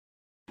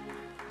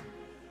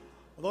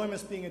Although I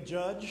miss being a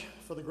judge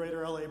for the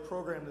Greater LA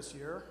program this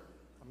year,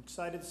 I'm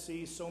excited to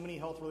see so many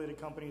health-related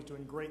companies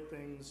doing great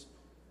things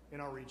in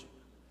our region.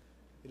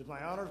 It is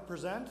my honor to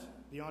present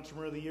the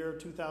Entrepreneur of the Year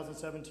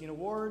 2017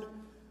 award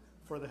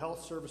for the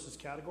health services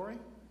category.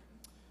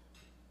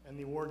 And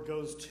the award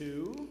goes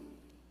to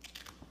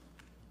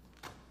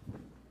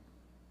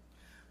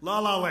La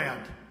La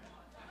Land.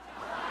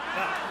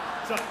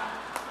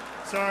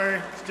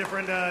 Sorry, it's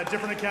different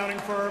accounting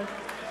firm.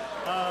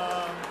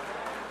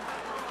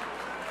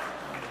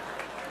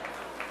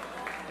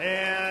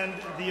 And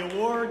the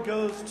award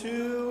goes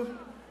to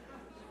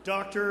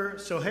Dr.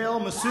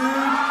 Sohail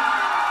Masood,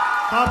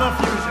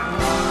 KabaFusion.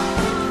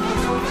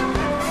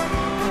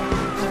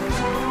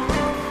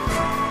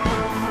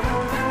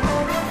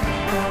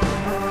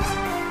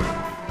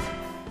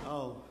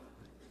 Oh,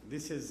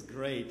 this is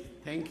great.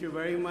 Thank you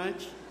very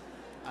much.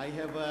 I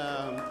have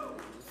a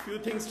few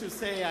things to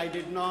say. I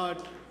did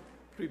not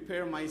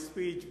prepare my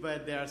speech,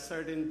 but there are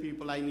certain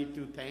people I need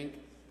to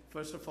thank.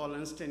 First of all,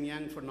 Ernst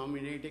for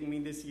nominating me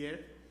this year.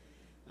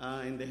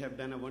 And they have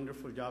done a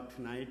wonderful job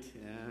tonight.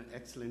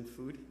 Excellent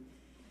food.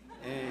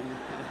 And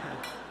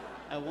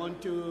I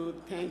want to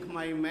thank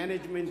my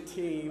management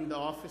team, the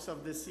Office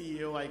of the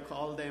CEO. I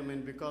call them,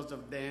 and because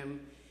of them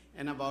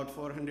and about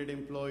 400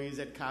 employees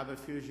at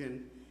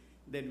KabaFusion,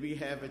 that we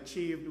have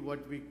achieved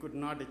what we could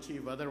not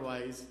achieve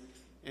otherwise.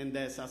 And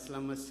that's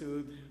Sohail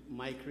Masood,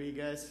 Mike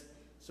Regas,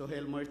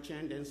 Sohail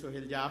Merchant, and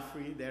Sohail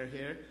Jaffrey. They're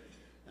here.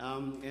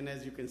 And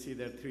as you can see,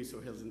 there are 3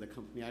 Sohails in the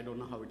company. I don't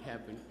know how it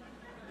happened.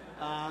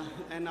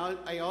 And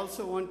I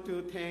also want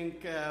to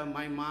thank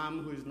my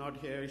mom, who is not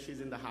here. She's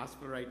in the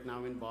hospital right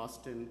now in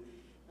Boston.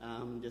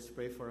 Just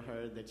pray for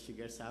her that she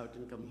gets out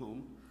and come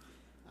home.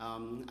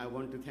 I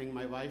want to thank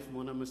my wife,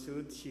 Mona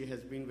Masood. She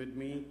has been with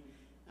me,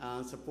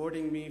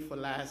 supporting me for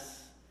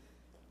last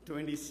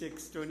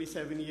 26,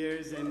 27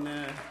 years. And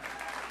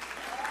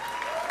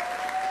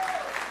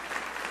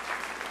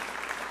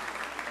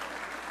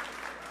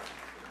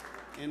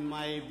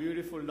my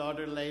beautiful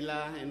daughter,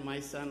 Layla, and my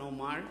son,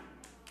 Omar.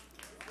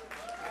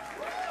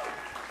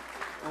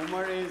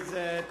 Omar is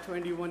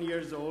 21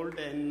 years old,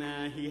 and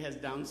he has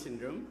Down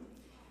syndrome.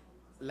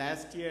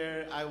 Last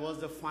year, I was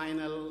the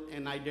final,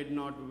 and I did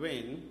not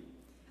win.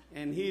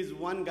 And he is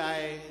one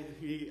guy,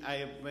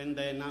 when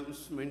the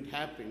announcement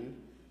happened,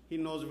 he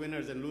knows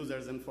winners and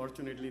losers,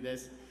 unfortunately.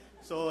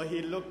 So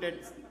he looked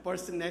at the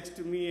person next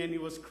to me, and he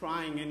was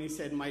crying, and he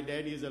said, "My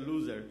daddy is a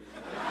loser."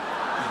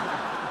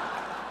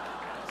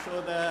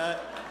 So the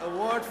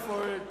award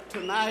for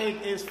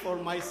tonight is for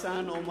my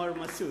son, Omar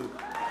Masood.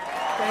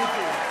 Thank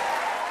you.